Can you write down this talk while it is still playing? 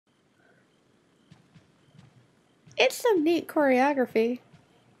It's some neat choreography.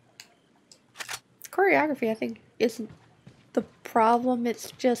 Choreography, I think, isn't the problem,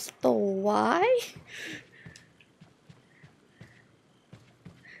 it's just the why.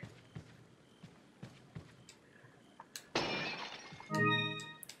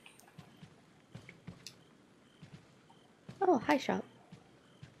 Oh, hi, shop.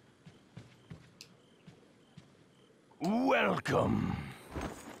 Welcome.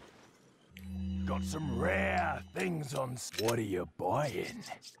 Got some rare things on. What are you buying?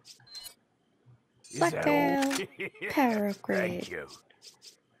 Blacktail. Power upgrade. Thank you.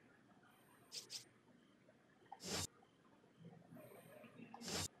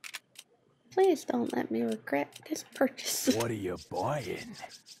 Please don't let me regret this purchase. What are you buying?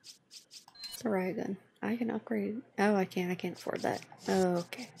 It's a riot gun. I can upgrade. Oh, I can't. I can't afford that. Oh,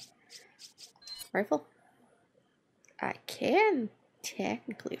 okay. Rifle? I can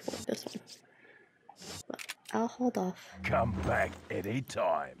technically afford this one. But I'll hold off. Come back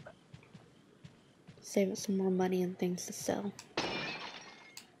anytime. Save up some more money and things to sell.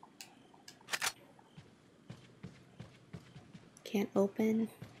 Can't open.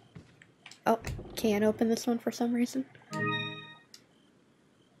 Oh, can't open this one for some reason.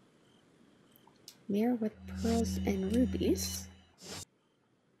 Mirror with pearls and rubies.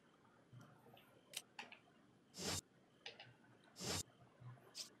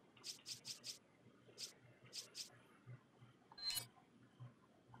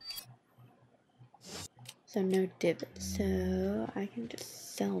 So no divot, so I can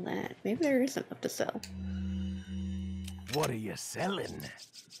just sell that. Maybe there is enough to sell. What are you selling?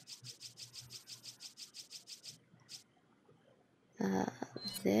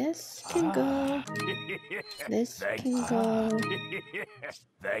 This can go. This can go.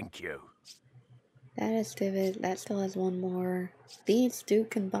 Thank you. That is divot. That still has one more. These do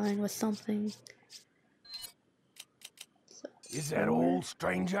combine with something. So Is that all,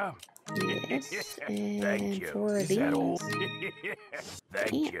 stranger? yes, and Thank you. 4 of Is these. that all?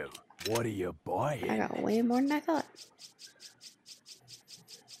 Thank Damn. you. What are you buying? I got way more than I thought.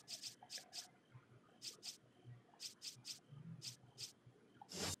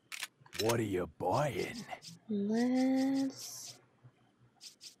 What are you buying? Let's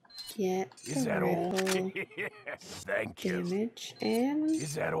get Is the that all? rifle Thank you. damage and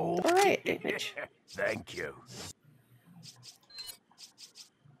Is that all? the riot damage. Thank you.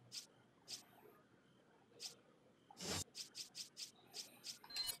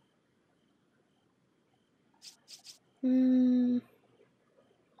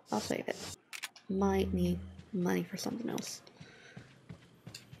 I'll save it. Might need money for something else.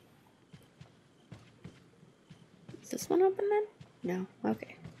 Is this one open then? No.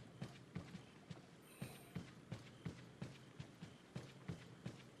 Okay.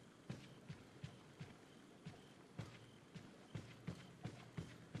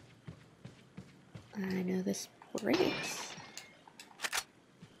 I know this breaks.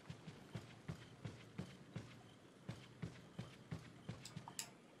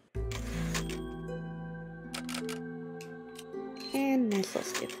 And nice little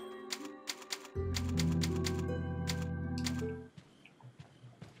skip.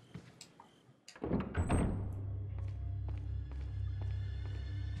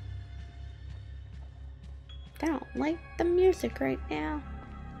 I don't like the music right now.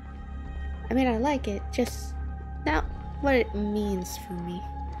 I mean, I like it, just not what it means for me.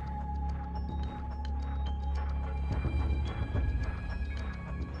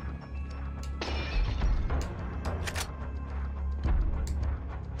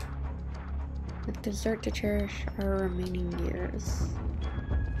 A dessert to cherish our remaining years.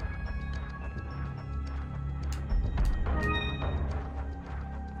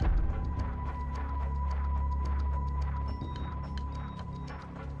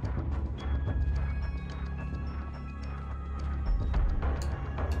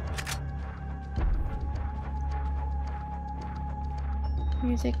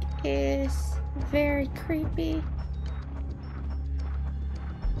 Music is very creepy.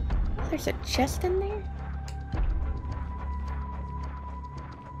 There's a chest in there?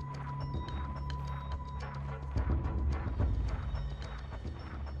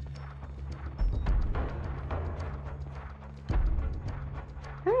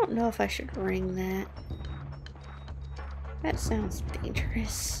 I don't know if I should ring that. That sounds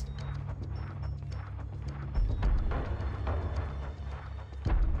dangerous.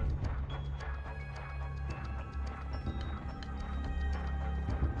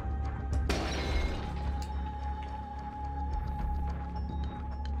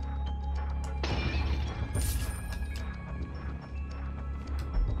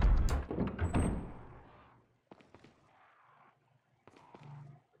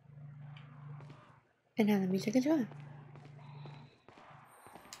 And now the music is on.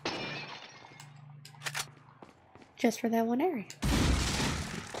 Just for that one area.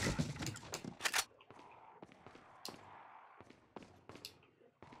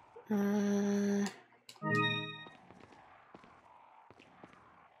 I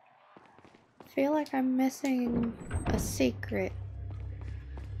feel like I'm missing a secret.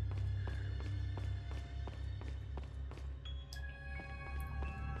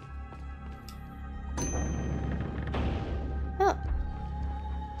 Oh.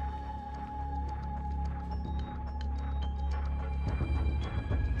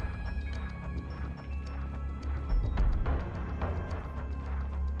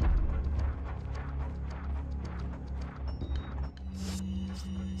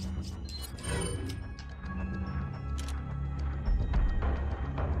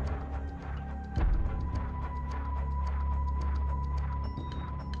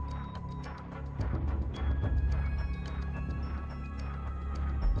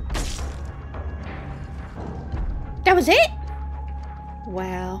 That was it?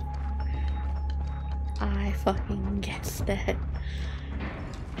 Wow. I fucking guessed that.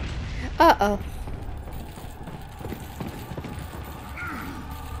 Uh-oh.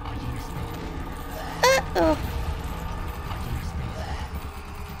 Uh-oh.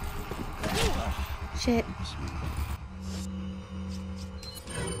 Shit.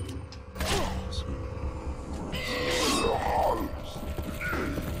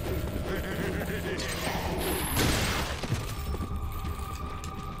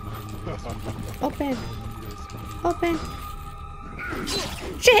 Open. Open.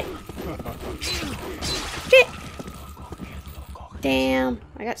 Shit. Shit. Damn.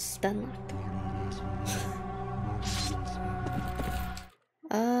 I got stun locked.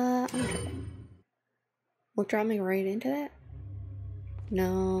 I'm tripping. Will it drop me right into that?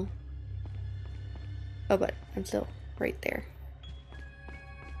 No. Oh, but I'm still right there.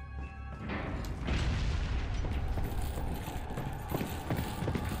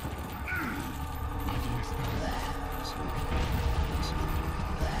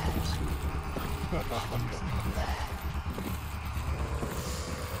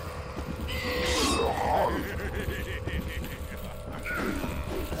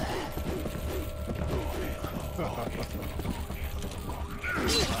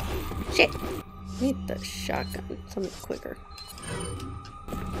 Shit! Need the shotgun. Something quicker.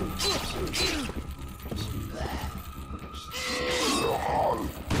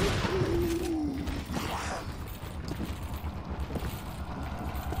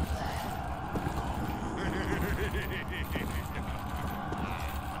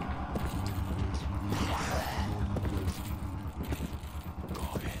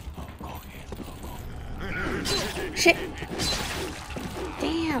 Shit!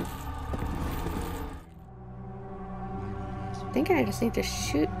 Damn! I think I just need to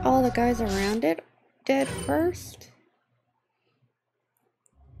shoot all the guys around it dead first.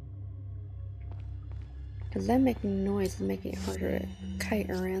 Because them making noise is making it harder to kite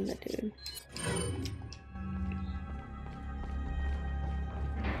around the dude.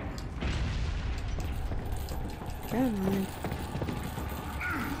 Come on.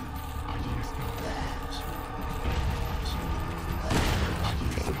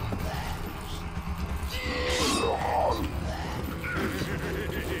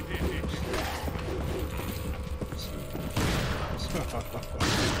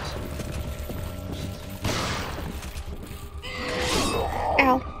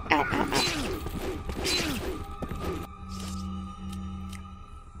 Ow, ow, ow, ow.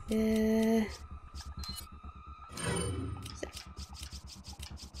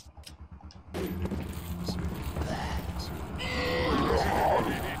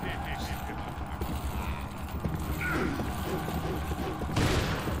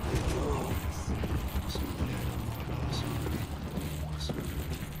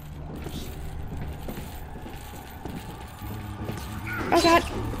 Oh god.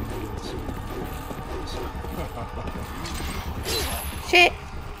 Shit.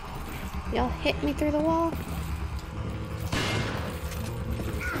 Y'all hit me through the wall.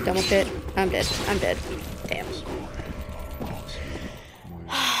 Double shit. I'm dead. I'm dead. Damn.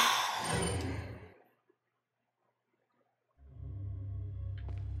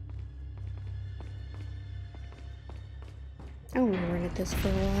 I want to run at this for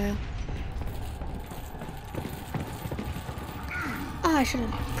a while. Oh, I should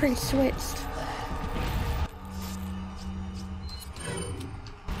have pre-switched.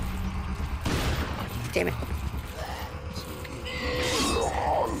 Damn it.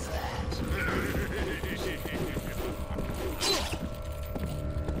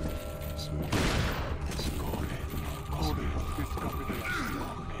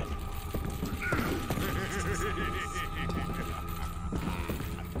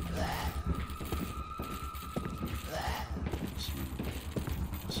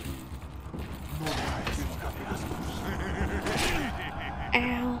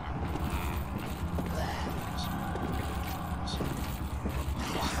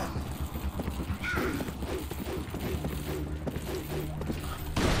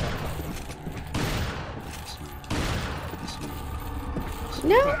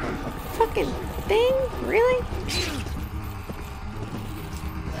 No fucking thing? Really?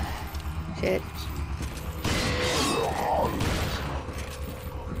 Shit.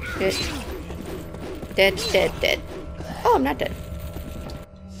 Shit. Dead, dead, dead. Oh, I'm not dead.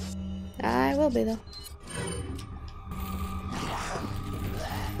 I will be, though.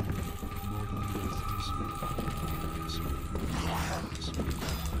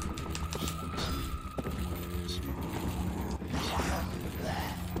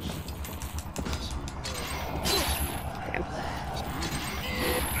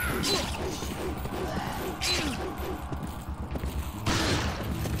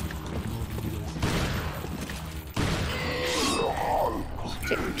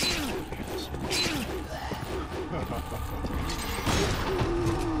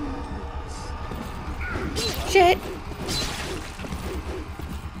 Shit!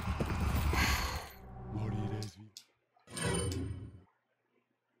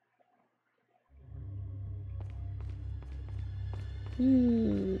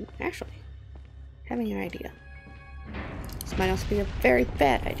 Actually, having an idea. This might also be a very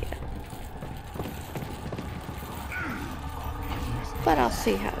bad idea. But I'll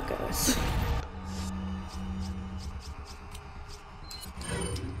see how it goes.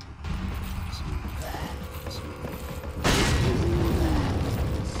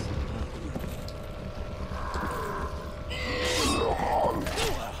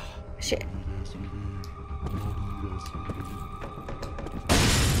 Shit.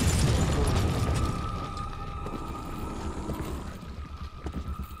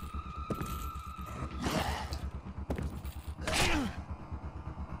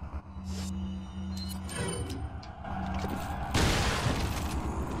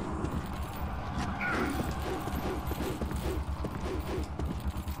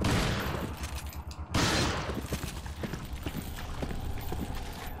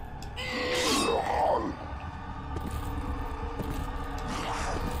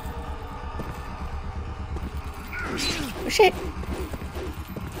 Oh, shit.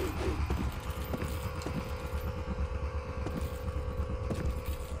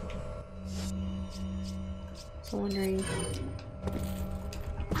 So wondering.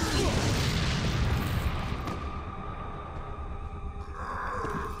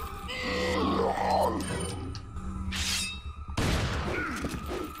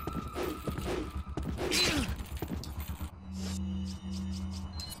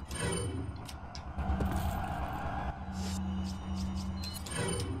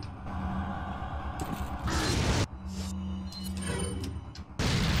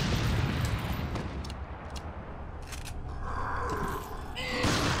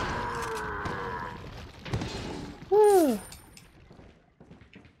 Woo.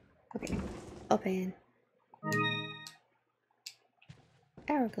 Okay, open.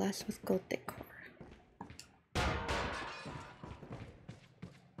 Hourglass with gold decor.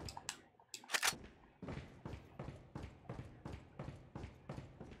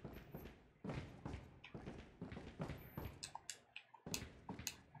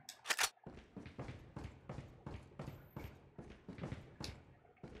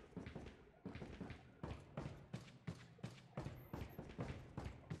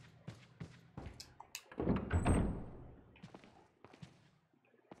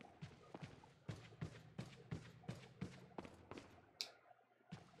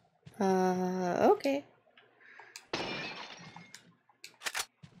 Okay.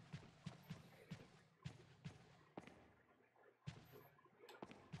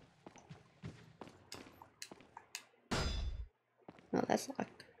 No, that's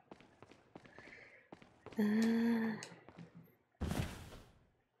locked. Oh.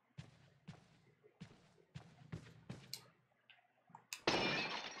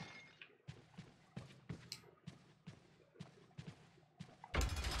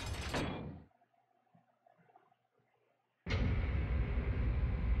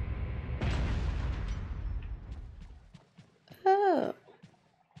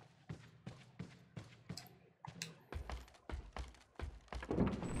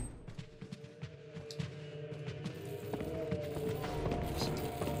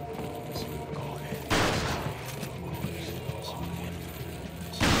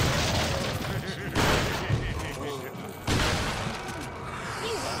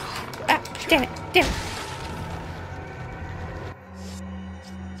 Ah, damn it, damn it.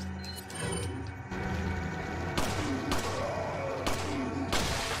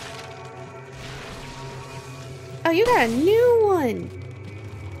 Oh, you got a new one.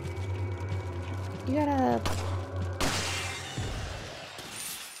 You got a...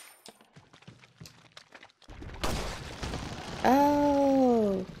 Oh.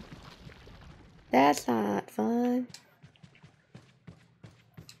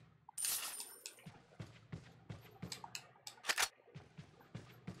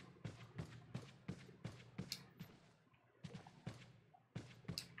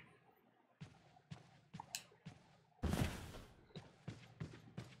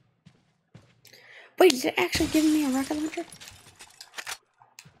 Wait, is it actually giving me a rocket launcher?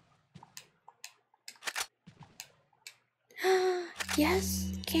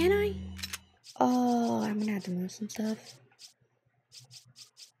 Yes, can I? Oh, I'm gonna have to move some stuff.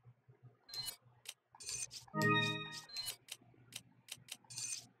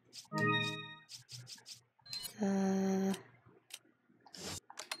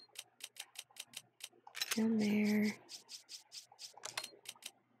 Down there.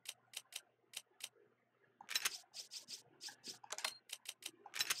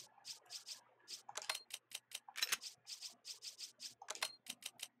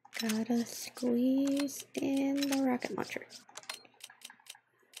 Gotta squeeze in the rocket launcher.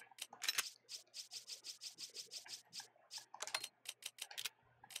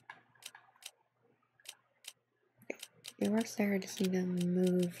 It works there, I just need to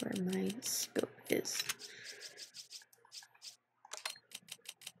move where my scope is.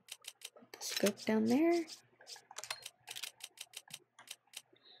 Put the scope down there.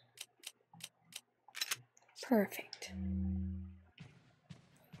 Perfect.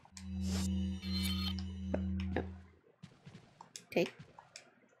 No. Take.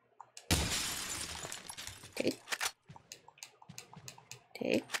 Take.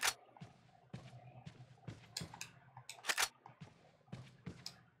 Take.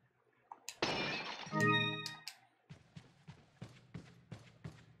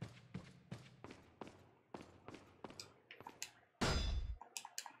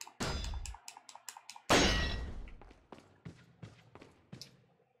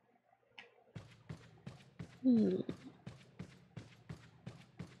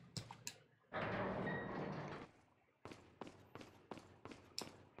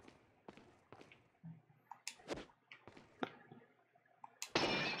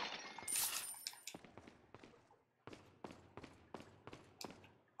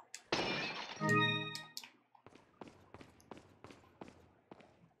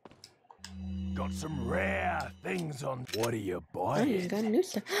 Got some rare things on. What are you Oh, you buying? got new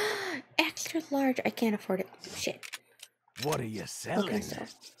stuff. Extra large. I can't afford it. Shit. What are you What can I selling? sell?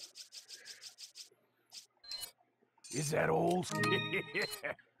 Is that all?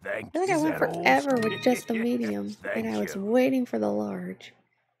 I feel like I went forever with just the medium, and I was waiting for the large.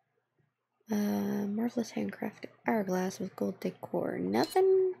 Marvelous handcrafted hourglass with gold decor.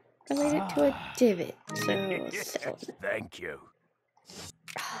 Nothing related to a divot, so sell. Thank you.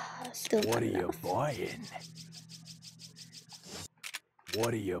 Still What not are you enough. buying?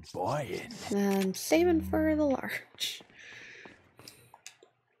 What are you buying? I'm saving for the large.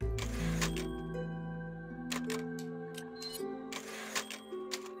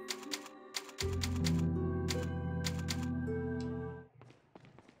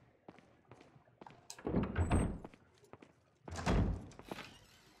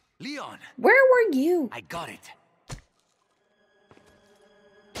 Leon, Where were you? I got it.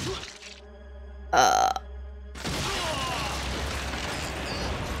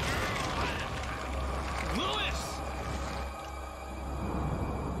 Lewis!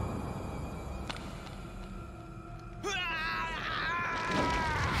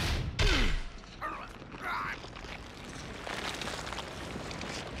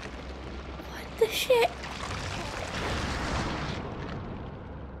 What the shit?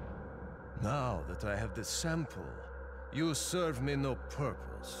 Now that I have the sample, you serve me no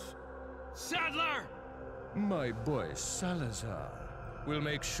purpose. Sadler! My boy Salazar will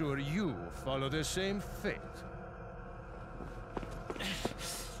make sure you follow the same fate.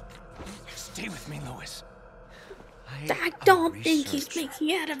 Stay with me, Lewis. I am don't a think he's researcher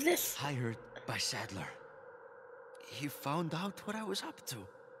making out of this. hired by Sadler. He found out what I was up to.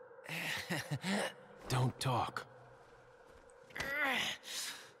 Don't talk.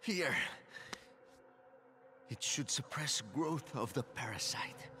 Here. It should suppress growth of the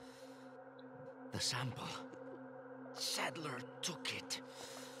parasite. The sample. Sadler took it.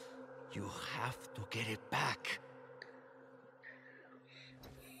 You have to get it back.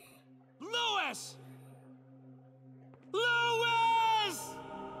 Lewis! Lewis!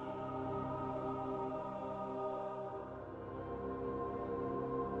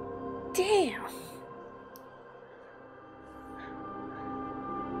 Damn.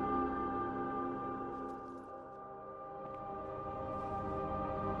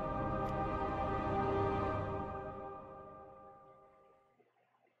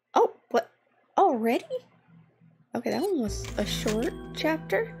 Oh, what? Already? Okay, that one was a short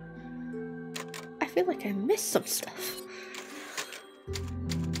chapter. I feel like I missed some stuff.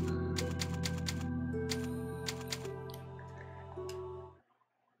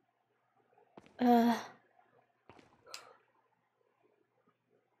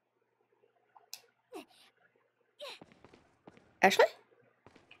 Ashley?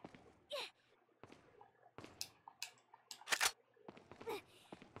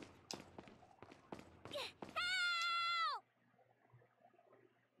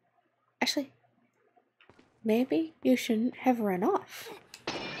 Ashley, maybe you shouldn't have run off.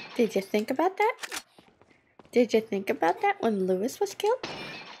 Did you think about that? Did you think about that when Lewis was killed?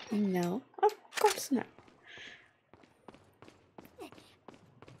 No, of course not.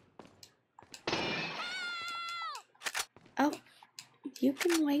 Oh, you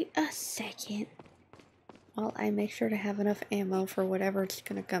can wait a second while I make sure to have enough ammo for whatever's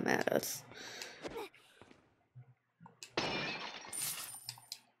gonna come at us.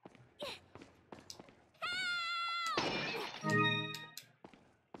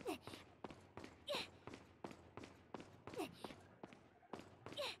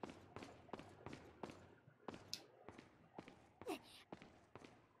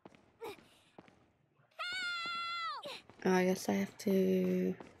 Oh, I guess I have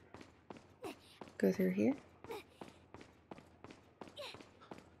to go through here.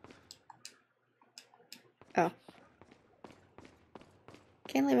 Oh.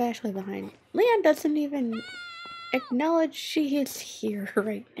 Can't leave Ashley behind. Leon doesn't even acknowledge she is here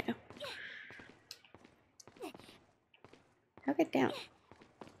right now. How get down?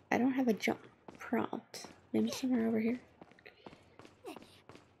 I don't have a jump prompt. Maybe somewhere over here.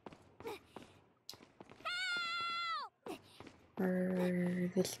 Or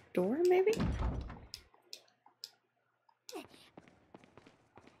this door, maybe?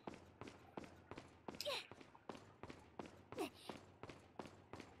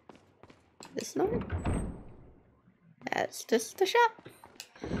 This door? That's just the shop.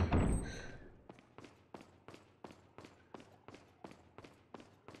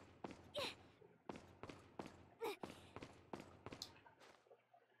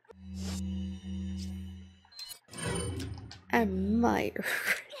 I might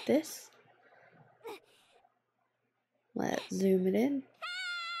regret this. Let's zoom it in.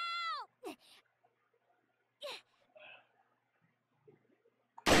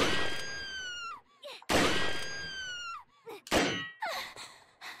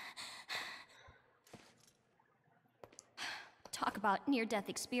 Talk about near-death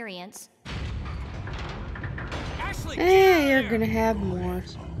experience. Ashley, Eh, you're gonna have more.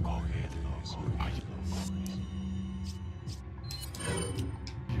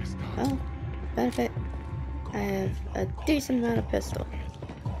 Oh, benefit. I have a decent amount of pistol.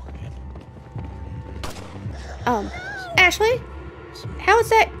 Ashley? How's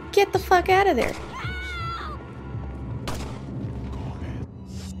that get the fuck out of there?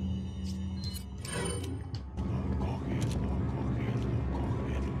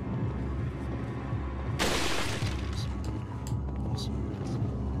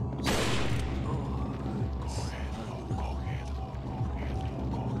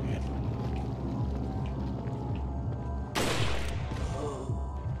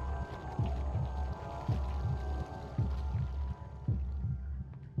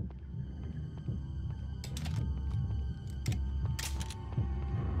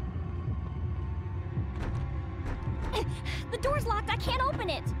 The door's locked. I can't open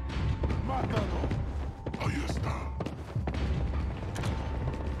it. Mátalo. Ahí está.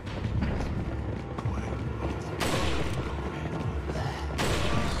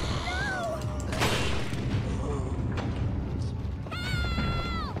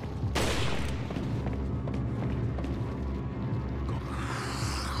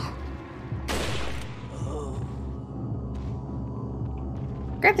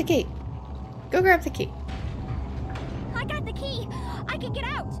 Grab the key. Go grab the key. I got the key. I can get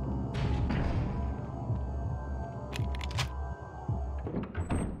out.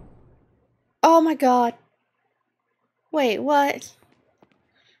 Oh my god. Wait, what?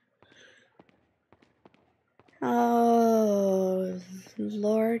 Oh,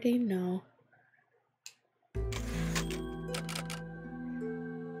 lordy no.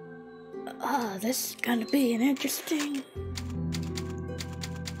 Oh, this is gonna be an interesting...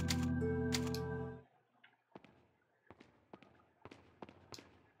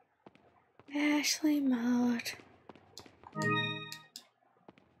 Ashley mode.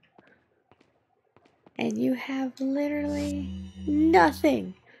 And you have literally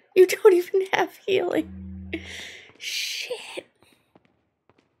nothing. You don't even have healing. Shit.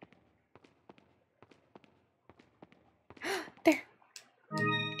 There.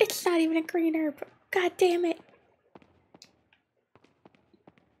 It's not even a green herb. God damn it.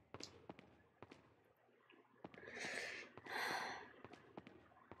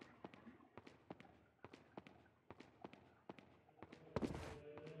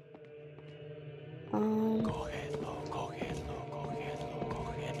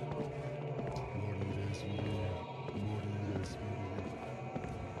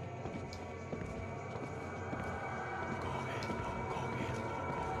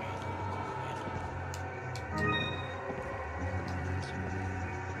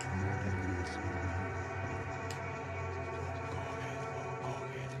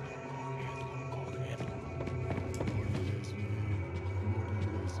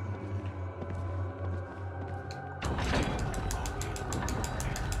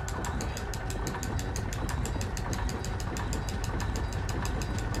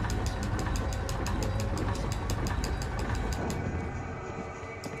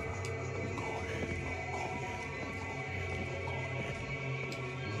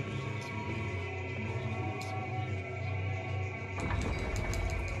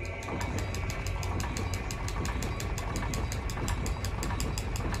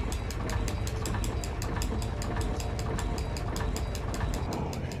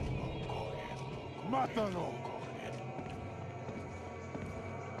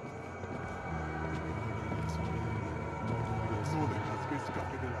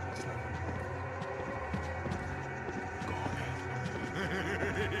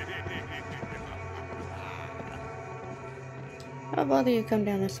 How about you come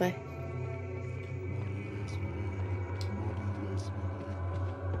down this way?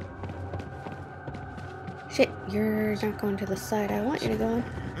 Shit, you're not going to the side I want you to go on.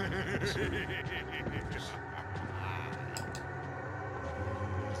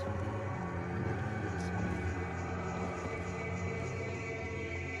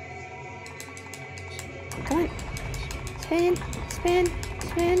 Come on. Spin, spin,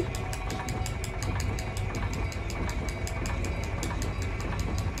 spin.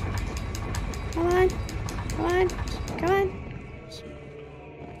 Come on, come on, come on.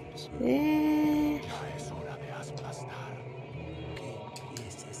 Yeah.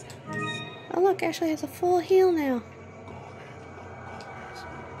 Oh look, Ashley has a full heal now.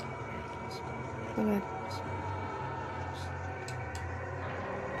 Okay.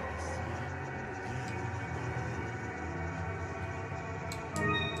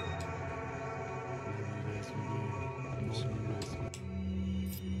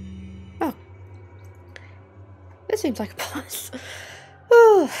 Oh. This seems like a boss.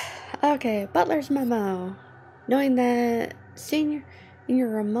 Whew. Okay, Butler's memo. Knowing that Senior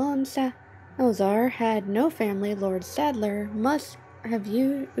Ramon Salazar had no family, Lord Sadler must have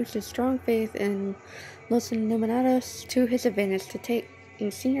used his strong faith in Los Illuminados to his advantage to take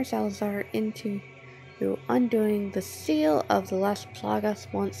Senior Salazar into undoing the seal of the last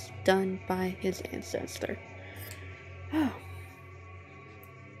plagas once done by his ancestor. Oh.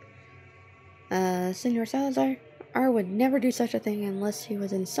 Senor Salazar would never do such a thing unless he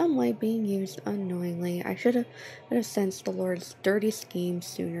was in some way being used unknowingly. I should have sensed the Lord's dirty scheme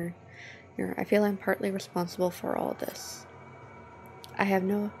sooner. I feel I'm partly responsible for all this. I have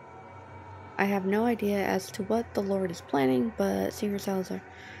no idea as to what the Lord is planning, but Senor Salazar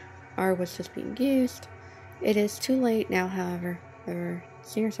was just being used. It is too late now, however.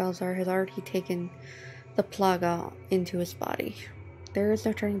 Senor Salazar has already taken the plaga into his body. There is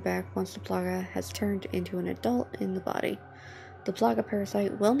no turning back once the plaga has turned into an adult in the body. The plaga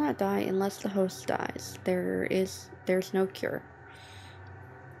parasite will not die unless the host dies. There's no cure.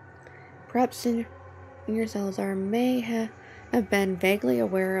 Perhaps Senor Salazar may have been vaguely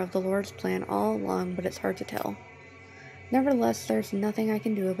aware of the Lord's plan all along, but it's hard to tell. Nevertheless, there's nothing I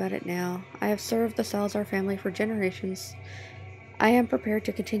can do about it now. I have served the Salazar family for generations. I am prepared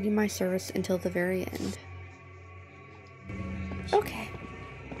to continue my service until the very end. Okay.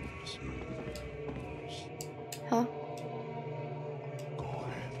 Huh?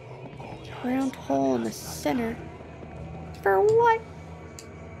 Round hole in the center. For what?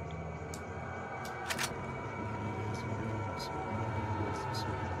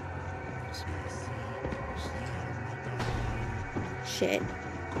 Shit.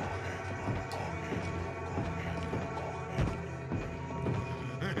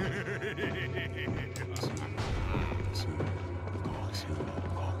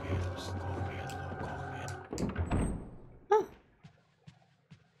 Oh.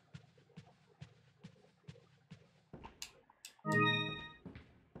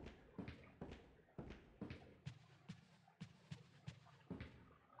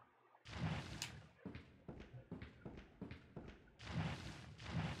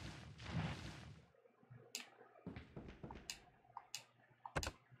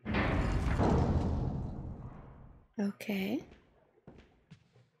 Okay.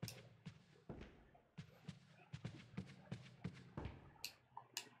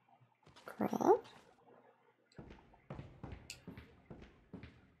 Crawl.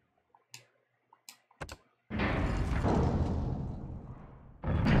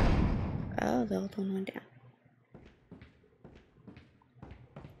 Oh, the old one went down.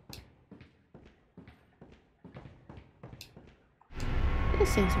 This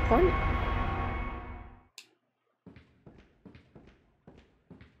seems important.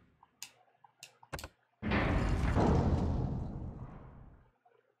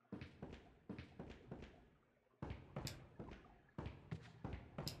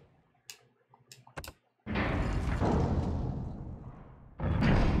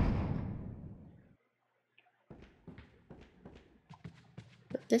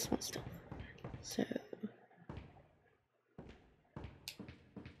 But this one's still. So.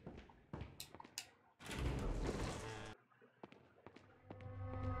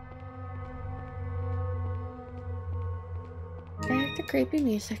 Back to creepy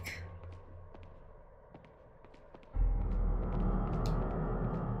music.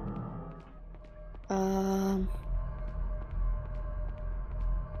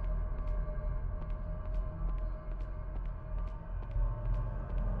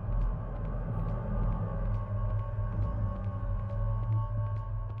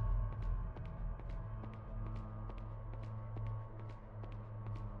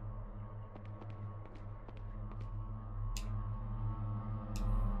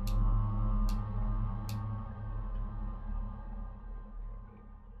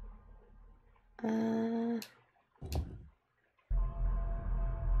 Can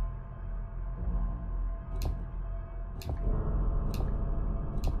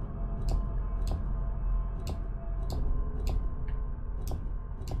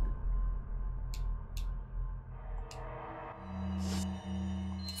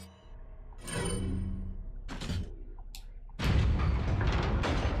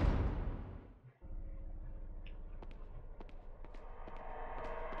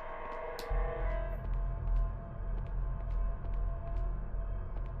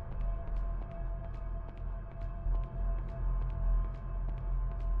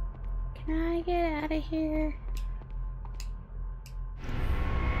I get out of here?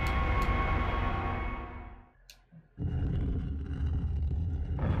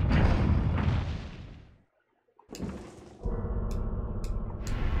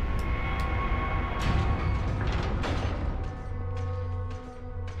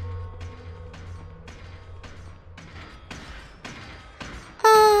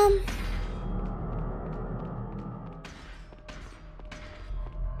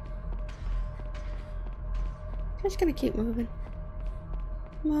 Just gonna keep moving.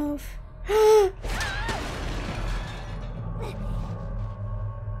 Move.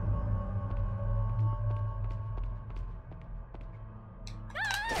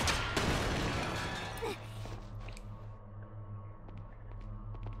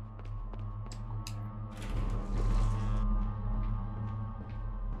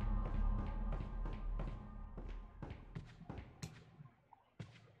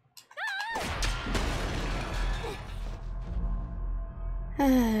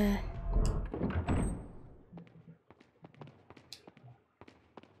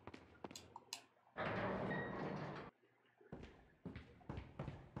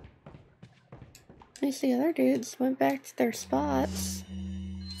 At least the other dudes went back to their spots.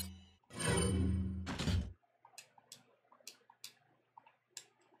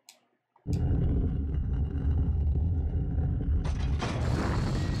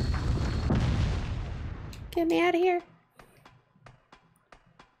 Get me out of here.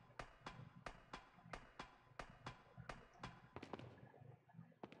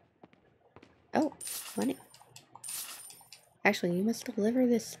 Oh, money. Actually, you must deliver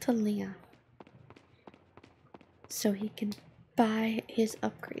this to Leon so he can buy his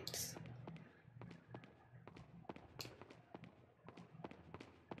upgrades.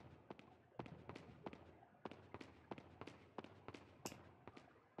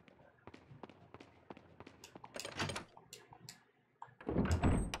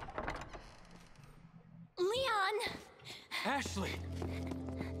 Leon! Ashley!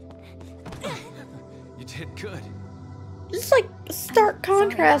 You did good. It's like a stark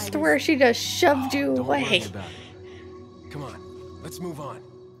contrast to where she just shoved you Don't worry away. about it. Come on, let's move on.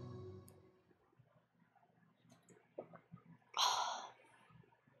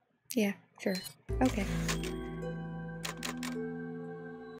 Yeah, sure. Okay.